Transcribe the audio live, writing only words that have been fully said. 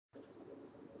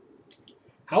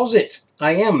How's it?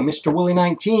 I am Mr. Willie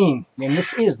 19, and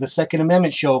this is the Second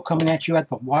Amendment Show coming at you at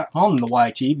the on the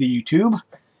YT, the YouTube.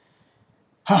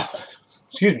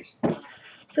 Excuse me.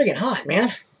 Friggin' hot,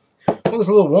 man. It was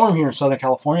a little warm here in Southern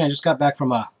California. I just got back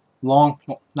from a long,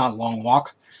 well, not a long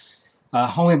walk,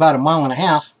 only about a mile and a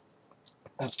half.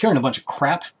 I was carrying a bunch of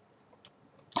crap.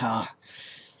 My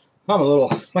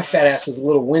fat ass is a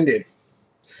little winded.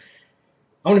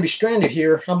 I'm going to be stranded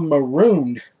here. I'm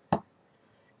marooned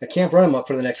at Camp Run'em-Up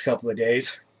for the next couple of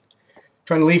days.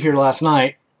 Trying to leave here last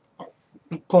night,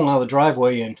 pulling out of the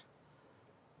driveway, and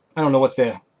I don't know what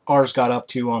the R's got up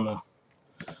to on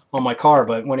my car,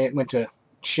 but when it went to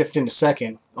shift into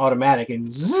second, automatic,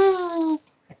 and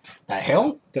zzz, the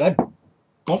hell? Did I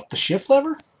bump the shift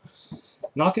lever?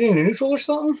 Knock it into neutral or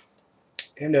something?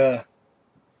 And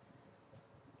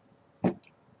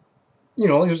you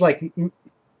know, it was like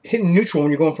hitting neutral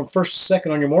when you're going from first to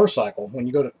second on your motorcycle. When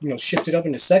you go to, you know, shift it up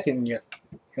into second, and you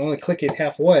only click it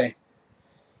halfway.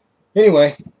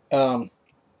 Anyway,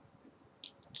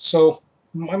 so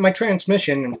my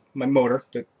transmission, my motor,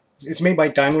 it's made by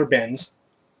Daimler-Benz.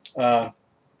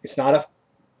 It's not a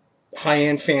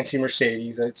high-end fancy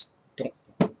Mercedes. Don't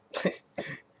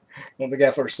think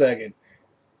that for a second.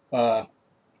 But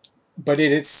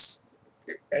it's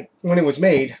when it was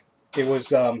made, it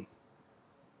was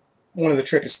one of the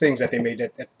trickiest things that they made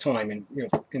at the time, and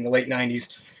in the late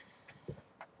 90s.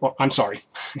 Well, I'm sorry,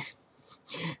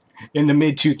 in the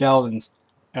mid 2000s.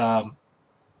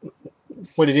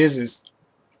 What it is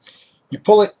you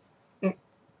pull it when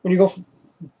you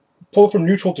pull from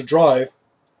neutral to drive.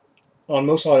 On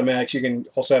most automatics, you can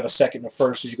also have a second and a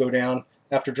first as you go down.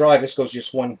 After drive, this goes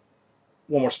just one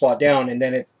more spot down, and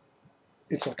then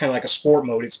it's kind of like a sport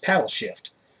mode. It's paddle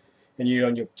shift, and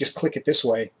you just click it this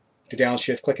way to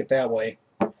downshift, click it that way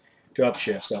to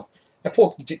upshift. So I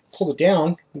pulled it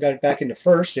down and got it back into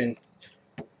first, and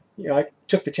I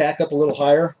took the tack up a little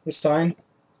higher this time,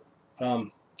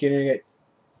 getting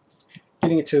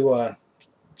it to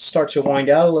start to wind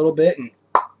out a little bit, and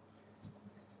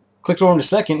clicked over into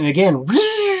second, and again,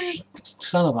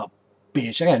 son of a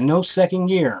bitch, I got no second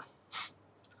gear.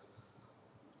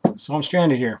 So I'm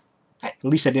stranded here. At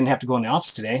least I didn't have to go in the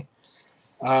office today.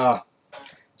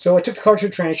 So I took the car to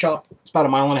the tranny shop. It's about a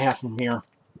mile and a half from here,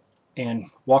 and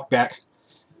walked back.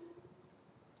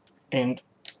 And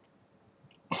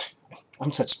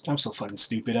I'm so fucking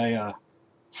stupid. I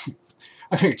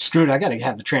figured, screw it, I gotta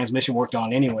have the transmission worked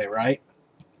on anyway, right?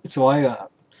 So I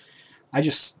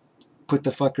just put the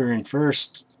fucker in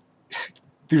first,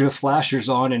 threw the flashers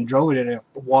on, and drove it at a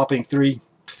whopping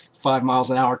 3-5 miles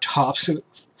an hour tops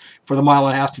for the mile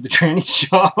and a half to the tranny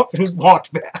shop, and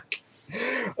walked back.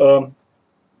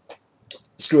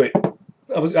 Screw it.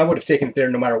 I would have taken it there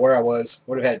no matter where I was.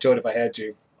 Would have had it towed if I had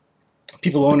to.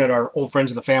 People who own it are old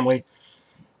friends of the family.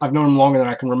 I've known them longer than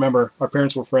I can remember. Our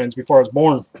parents were friends before I was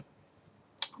born.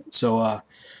 So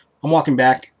I'm walking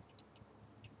back,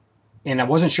 and I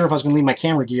wasn't sure if I was going to leave my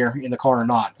camera gear in the car or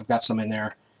not. I've got some in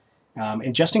there.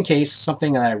 And just in case,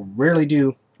 something that I rarely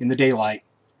do in the daylight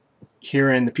here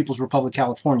in the People's Republic,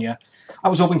 California, I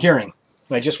was open carrying.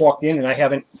 And I just walked in, and I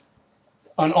haven't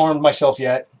unarmed myself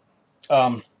yet.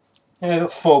 And a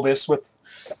Phobos with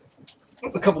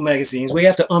a couple magazines. We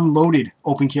have to unloaded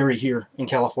open carry here in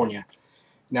California.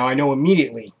 Now I know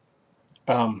immediately,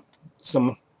 some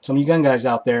of you gun guys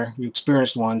out there, you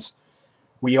experienced ones,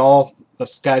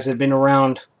 us guys that have been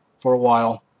around for a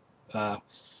while,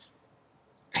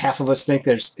 half of us think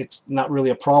it's not really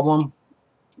a problem,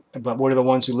 but what are the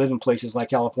ones who live in places like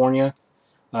California?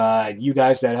 You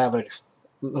guys that have it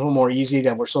a little more easy,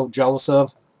 that we're so jealous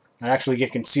of, that actually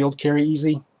get concealed carry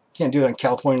easy. Can't do that in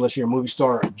California unless you're a movie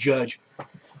star or a judge.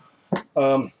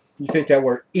 You think that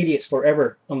we're idiots for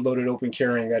ever unloaded open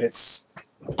carrying, that it's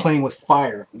playing with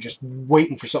fire, just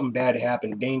waiting for something bad to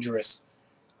happen, dangerous.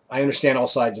 I understand all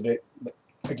sides of it, but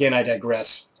again, I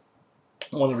digress.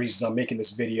 One of the reasons I'm making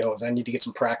this video is I need to get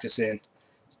some practice in,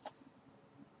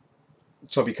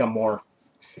 so I become more.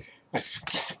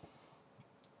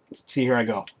 See, here I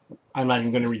go. I'm not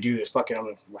even going to redo this. Fuck it, I'm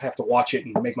going to have to watch it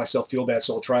and make myself feel bad,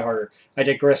 so I'll try harder. I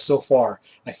digress so far.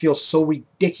 I feel so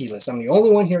ridiculous. I'm the only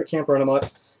one here at Camp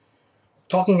Run'em-Up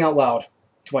talking out loud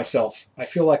to myself. I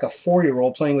feel like a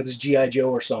 4-year-old playing with his G.I. Joe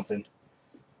or something.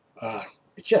 I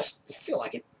feel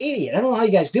like an idiot. I don't know how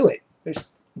you guys do it. There's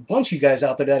a bunch of you guys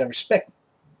out there that I respect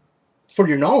for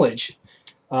your knowledge.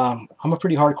 I'm a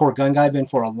pretty hardcore gun guy, been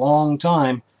for a long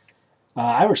time.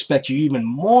 I respect you even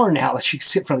more now that you can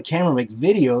sit in front of the camera and make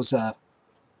videos.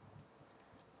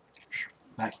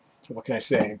 What can I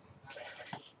say?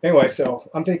 Anyway, so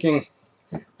I'm thinking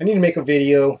I need to make a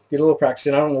video, get a little practice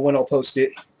in. I don't know when I'll post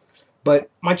it. But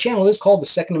my channel is called the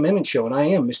Second Amendment Show, and I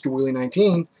am Mr. Wheelie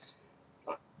 19.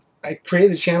 I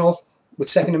created the channel with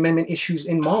Second Amendment issues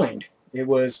in mind. It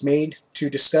was made to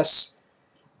discuss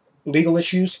legal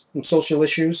issues and social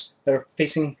issues that are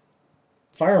facing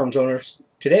firearms owners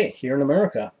today here in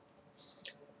America.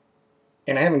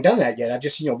 And I haven't done that yet. I've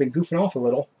just, been goofing off a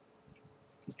little,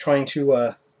 trying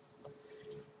to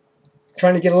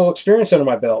get a little experience under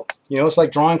my belt. It's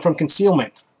like drawing from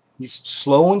concealment. You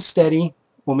slow and steady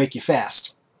will make you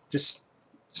fast. Just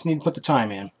need to put the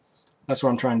time in. That's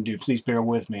what I'm trying to do. Please bear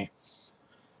with me.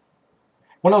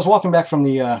 When I was walking back from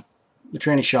the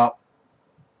tranny shop,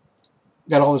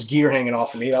 got all this gear hanging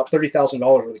off of me, about $30,000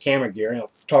 worth of camera gear, a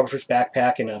photographer's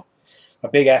backpack and a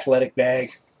big athletic bag.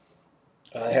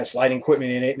 It has lighting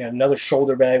equipment in it, and another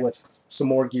shoulder bag with some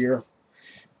more gear.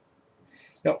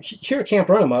 Now, here at Camp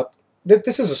Run 'em Up,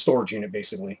 this is a storage unit,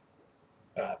 basically.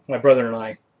 My brother and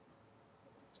I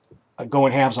go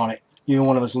in halves on it. Neither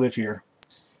one of us live here.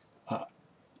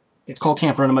 It's called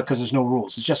Camp Run 'em Up because there's no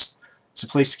rules. It's a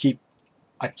place to keep.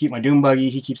 I keep my dune buggy.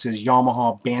 He keeps his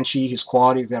Yamaha Banshee, his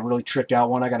quad. He's got a really tricked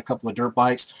out one. I got a couple of dirt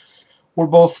bikes. We're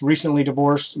both recently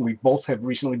divorced, and we both have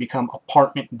recently become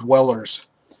apartment dwellers.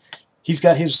 He's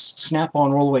got his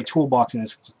snap-on roll-away toolbox in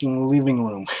his fucking living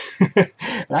room.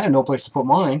 And I have no place to put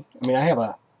mine. I mean, I have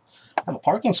a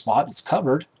parking spot that's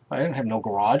covered. I don't have no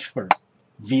garage for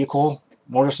vehicle,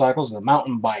 motorcycles, the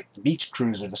mountain bike, the beach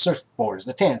cruiser, the surfboards,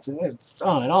 the tents, and it's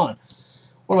on and on.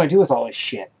 What do I do with all this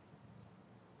shit?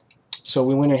 So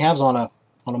we went in halves on a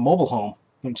mobile home,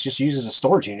 and it's just used as a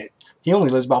storage unit. He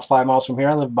only lives about 5 miles from here.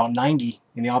 I live about 90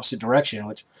 in the opposite direction,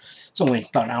 which it's only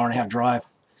about an hour and a half drive.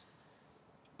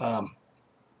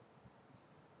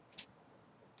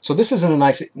 So this isn't a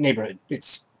nice neighborhood.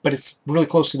 But it's really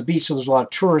close to the beach, so there's a lot of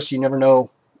tourists. You never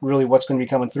know really what's going to be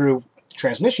coming through. The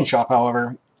transmission shop,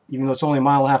 however, even though it's only a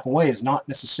mile and a half away, is not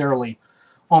necessarily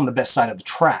on the best side of the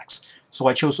tracks. So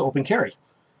I chose to open carry.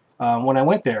 When I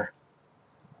went there,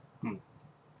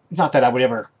 not that I would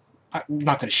ever, I'm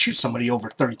not going to shoot somebody over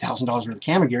 $30,000 worth of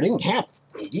camera gear. They didn't have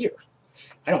gear.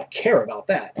 I don't care about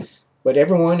that. But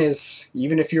everyone is,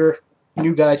 even if you're a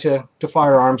new guy to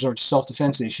firearms or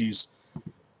self-defense issues,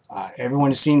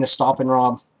 everyone has seen the stop and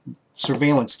rob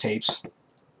surveillance tapes.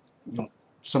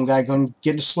 Some guy going to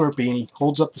get a Slurpee and he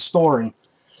holds up the store and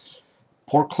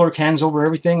poor clerk hands over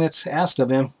everything that's asked of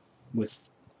him with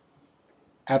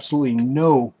absolutely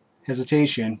no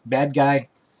hesitation. Bad guy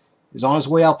is on his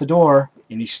way out the door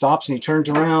and he stops and he turns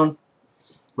around,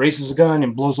 raises a gun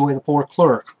and blows away the poor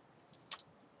clerk.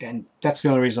 And that's the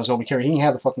only reason I was open carry. He didn't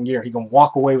have the fucking gear. He can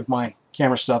walk away with my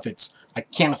camera stuff. I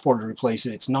can't afford to replace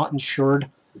it. It's not insured,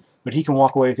 but he can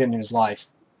walk away with it in his life.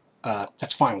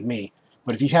 That's fine with me.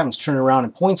 But if he happens to turn around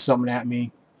and point something at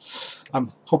me,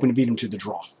 I'm hoping to beat him to the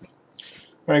draw.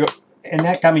 There I go. And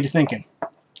that got me to thinking.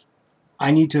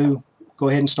 I need to go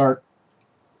ahead and start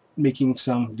making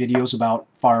some videos about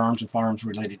firearms and firearms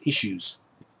related issues.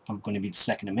 I'm going to be the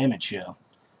Second Amendment show.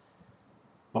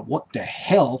 But what the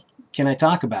hell can I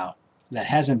talk about that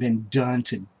hasn't been done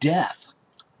to death?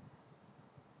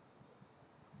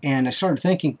 And I started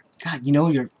thinking, God,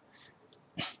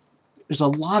 there's a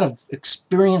lot of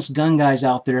experienced gun guys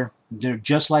out there. They're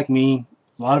just like me.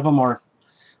 A lot of them are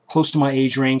close to my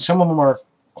age range. Some of them are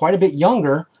quite a bit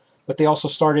younger, but they also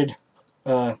started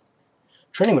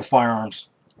training with firearms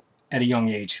at a young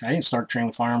age. I didn't start training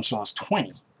with firearms until I was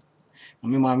 20.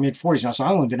 I'm in my mid-40s now, so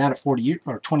I've only been at it 40 years,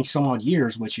 or 20 some odd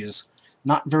years, which is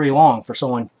not very long for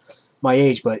someone my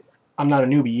age, but I'm not a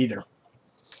newbie either.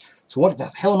 So what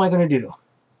the hell am I going to do?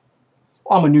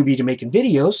 Well, I'm a newbie to making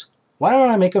videos. Why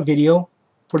don't I make a video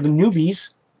for the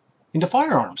newbies into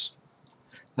firearms?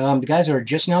 The guys that are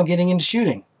just now getting into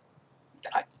shooting.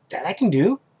 That I can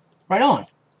do. Right on.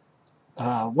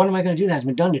 What am I going to do that has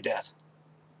been done to death?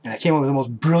 And I came up with the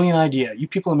most brilliant idea. You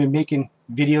people have been making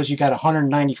videos. You got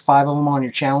 195 of them on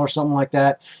your channel or something like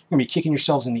that. You're going to be kicking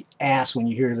yourselves in the ass when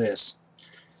you hear this.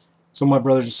 So my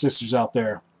brothers and sisters out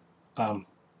there,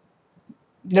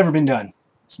 never been done.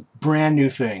 It's a brand new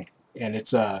thing. And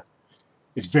it's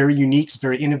very unique, it's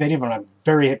very innovative, and I'm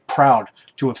very proud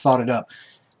to have thought it up.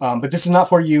 But this is not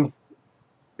for you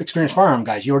experienced firearm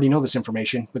guys. You already know this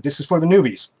information, but this is for the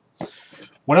newbies.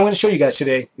 What I'm going to show you guys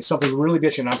today is something really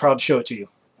bitchin', and I'm proud to show it to you.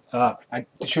 I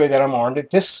to show you that I'm armed.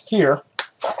 This here,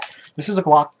 this is a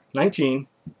Glock 19.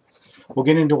 We'll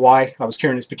get into why I was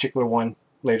carrying this particular one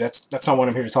later. That's not what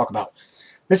I'm here to talk about.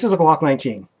 This is a Glock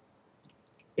 19,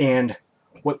 and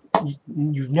what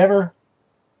you've never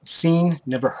seen,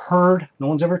 never heard, no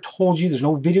one's ever told you, there's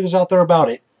no videos out there about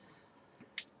it.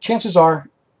 Chances are,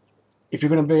 if you're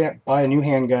going to buy a new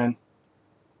handgun,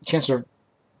 chances are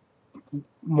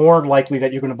more likely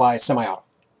that you're going to buy a semi-auto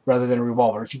rather than a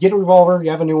revolver. If you get a revolver, you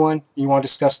have a new one, you want to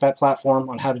discuss that platform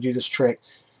on how to do this trick,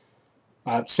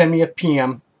 send me a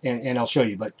PM and I'll show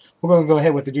you. But we're going to go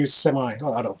ahead with the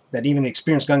semi-auto that even the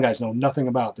experienced gun guys know nothing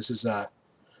about. This is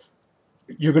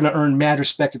you're going to earn mad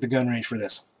respect at the gun range for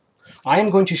this. I am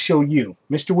going to show you,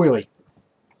 Mr. Willie,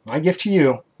 my gift to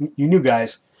you, you new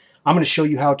guys, I'm going to show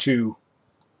you how to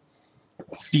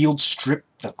field strip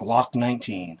the Glock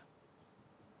 19.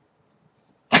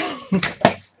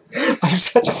 I'm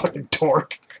such a fucking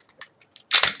dork.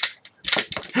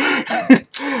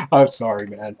 I'm sorry,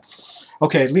 man.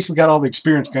 Okay, at least we got all the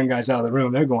experienced gun guys out of the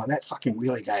room. They're going, that fucking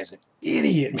Wheelie guy's an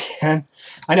idiot, man.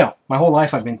 I know. My whole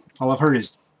life all I've heard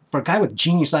is, for a guy with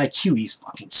genius IQ, he's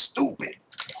fucking stupid.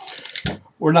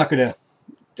 We're not going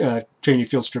to train you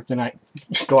field strip tonight.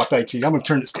 Glock 19. I'm going to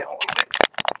turn this down a little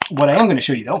bit. What I am going to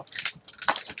show you, though,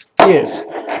 is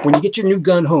when you get your new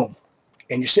gun home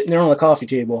and you're sitting there on the coffee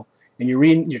table and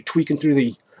you're tweaking through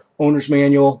the owner's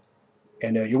manual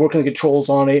and you're working the controls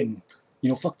on it, and you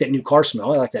know, fuck that new car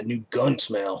smell. I like that new gun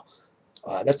smell.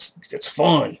 That's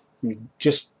fun. You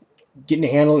just getting to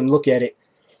handle it and look at it.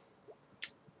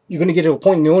 You're going to get to a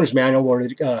point in the owner's manual where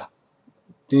the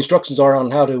instructions are on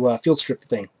how to field strip the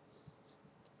thing.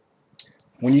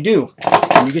 When you do,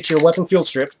 when you get your weapon field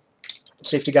strip,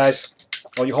 safety guys,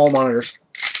 all you hall monitors.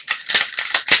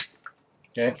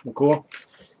 Okay, cool.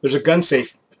 There's a gun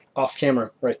safe off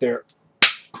camera right there.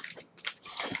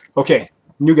 Okay,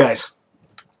 new guys.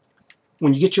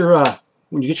 When you get your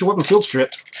weapon field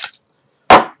stripped,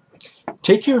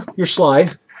 take your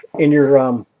slide and your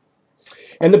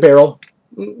and the barrel,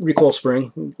 recoil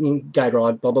spring, guide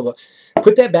rod, blah blah blah.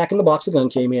 Put that back in the box the gun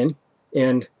came in,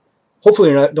 and hopefully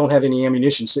you don't have any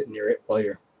ammunition sitting near it while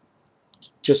you're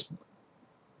just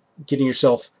getting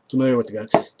yourself familiar with the gun.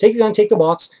 Take the gun, take the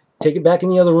box, take it back in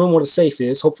the other room where the safe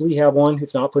is. Hopefully you have one.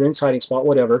 If not, put it in its hiding spot,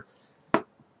 whatever.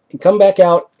 And come back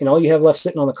out, and all you have left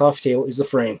sitting on the coffee table is the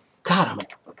frame. God,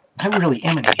 I really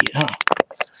am an idiot, huh?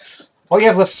 All you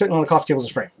have left sitting on the coffee table is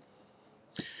a frame.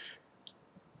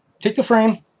 Take the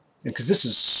frame, because this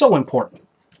is so important,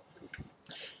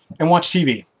 and watch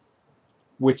TV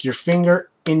with your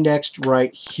finger indexed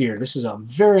right here. This is a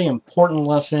very important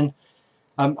lesson.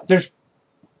 There's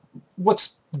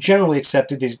what's generally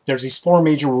accepted. There's these 4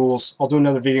 major rules. I'll do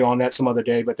another video on that some other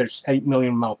day, but there's 8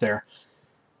 million of them out there.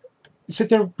 You sit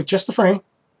there with just the frame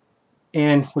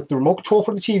and with the remote control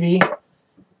for the TV,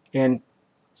 and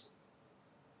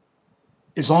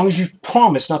as long as you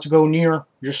promise not to go near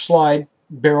your slide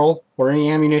barrel or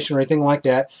any ammunition or anything like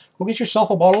that, go get yourself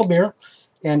a bottle of beer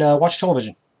and watch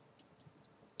television.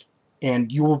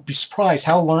 And you will be surprised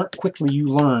how quickly you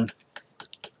learn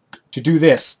to do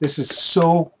this. This is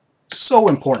so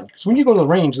important. Because when you go to the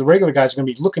range, the regular guys are going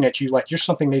to be looking at you like you're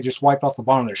something they just wiped off the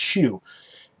bottom of their shoe.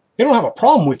 They don't have a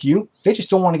problem with you. They just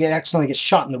don't want to accidentally get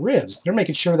shot in the ribs. They're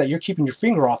making sure that you're keeping your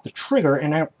finger off the trigger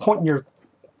and not pointing your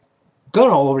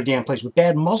gun all over the damn place with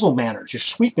bad muzzle manners. You're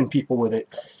sweeping people with it.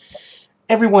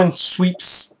 Everyone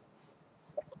sweeps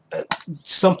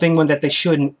something that they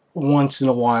shouldn't once in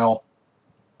a while.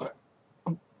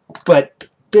 But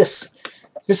this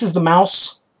is the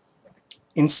mouse.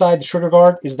 Inside the trigger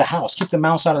guard is the house. Keep the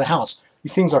mouse out of the house.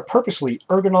 These things are purposely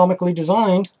ergonomically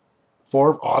designed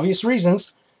for obvious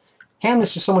reasons. Hand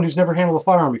this to someone who's never handled a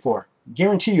firearm before.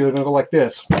 Guarantee you they're going to go like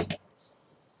this.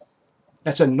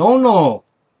 That's a no-no.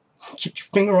 Keep your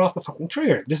finger off the fucking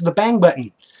trigger. This is the bang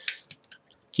button.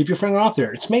 Keep your finger off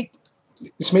there. It's made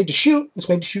to shoot. It's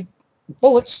made to shoot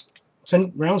bullets.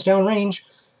 Send rounds down range.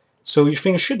 So your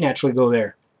finger should naturally go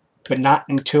there. But not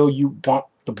until you want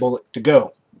the bullet to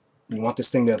go. You want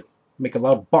this thing to make a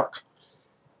loud bark.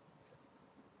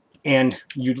 And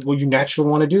you naturally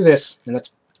want to do this. And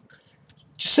that's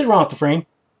just sit around with the frame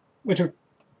with your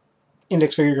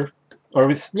index finger, or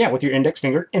with your index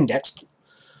finger indexed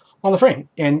on the frame,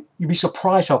 and you'd be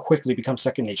surprised how quickly it becomes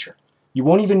second nature. You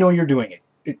won't even know you're doing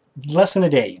it. Less than a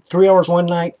day. 3 hours one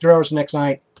night, 3 hours the next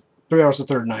night, 3 hours the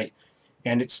third night,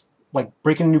 and it's like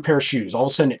breaking a new pair of shoes. All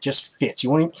of a sudden, it just fits. You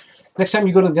won't even, next time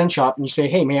you go to the gun shop and you say,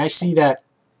 "Hey, may I see that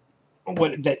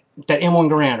M1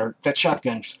 Garand or that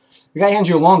shotgun?" The guy hands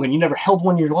you a long gun. You never held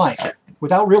one in your life.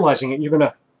 Without realizing it, you're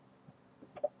gonna.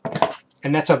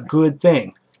 And that's a good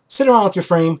thing. Sit around with your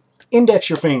frame, index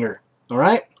your finger, all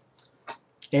right?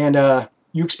 And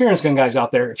you experienced gun guys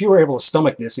out there, if you were able to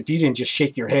stomach this, if you didn't just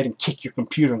shake your head and kick your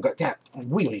computer and go, "God,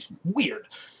 wheelie's weird."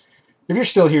 If you're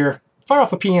still here, fire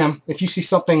off a PM if you see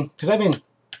something, because I've been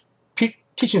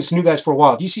teaching this to new guys for a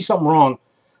while. If you see something wrong,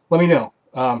 let me know.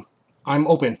 I'm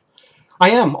open. I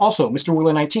am also Mr.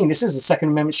 Wheeler 19. This is the Second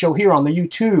Amendment Show here on the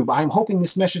YouTube. I'm hoping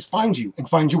this message finds you and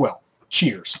finds you well.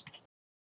 Cheers.